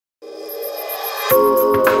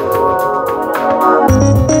The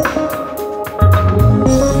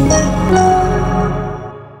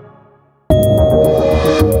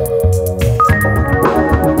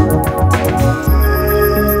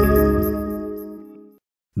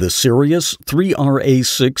SIRIUS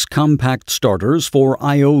 3RA6 compact starters for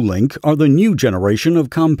I/O link are the new generation of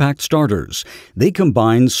compact starters. They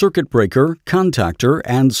combine circuit breaker, contactor,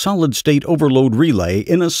 and solid-state overload relay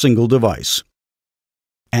in a single device.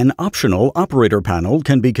 An optional operator panel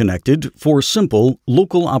can be connected for simple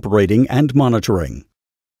local operating and monitoring.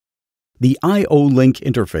 The I/O link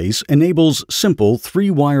interface enables simple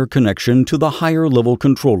 3-wire connection to the higher-level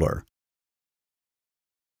controller.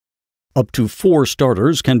 Up to 4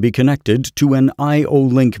 starters can be connected to an I/O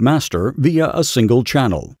link master via a single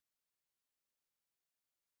channel.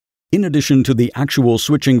 In addition to the actual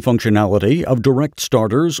switching functionality of direct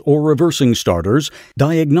starters or reversing starters,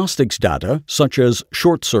 diagnostics data such as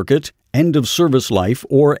short circuit, end of service life,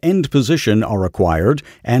 or end position are acquired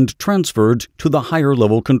and transferred to the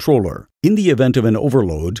higher-level controller. In the event of an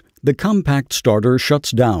overload, the compact starter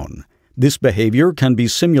shuts down. This behavior can be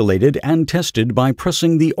simulated and tested by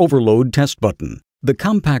pressing the Overload Test button. The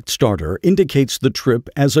compact starter indicates the trip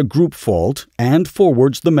as a group fault and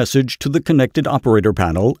forwards the message to the connected operator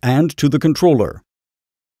panel and to the controller.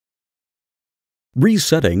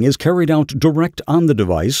 Resetting is carried out direct on the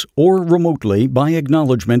device or remotely by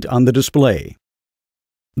acknowledgement on the display.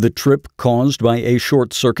 The trip caused by a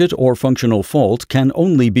short circuit or functional fault can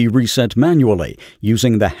only be reset manually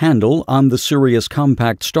using the handle on the SIRIUS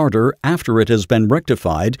compact starter after it has been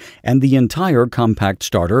rectified and the entire compact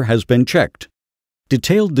starter has been checked.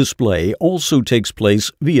 Detailed display also takes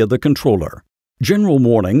place via the controller. General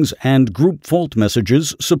warnings and group fault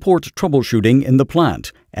messages support troubleshooting in the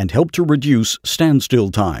plant and help to reduce standstill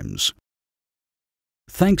times.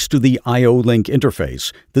 Thanks to the I/O link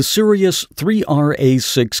interface, the SIRIUS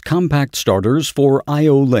 3RA6 compact starters for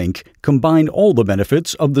I/O link combine all the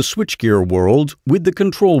benefits of the switchgear world with the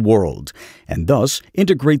control world, and thus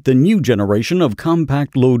integrate the new generation of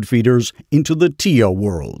compact load feeders into the TIA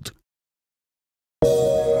world.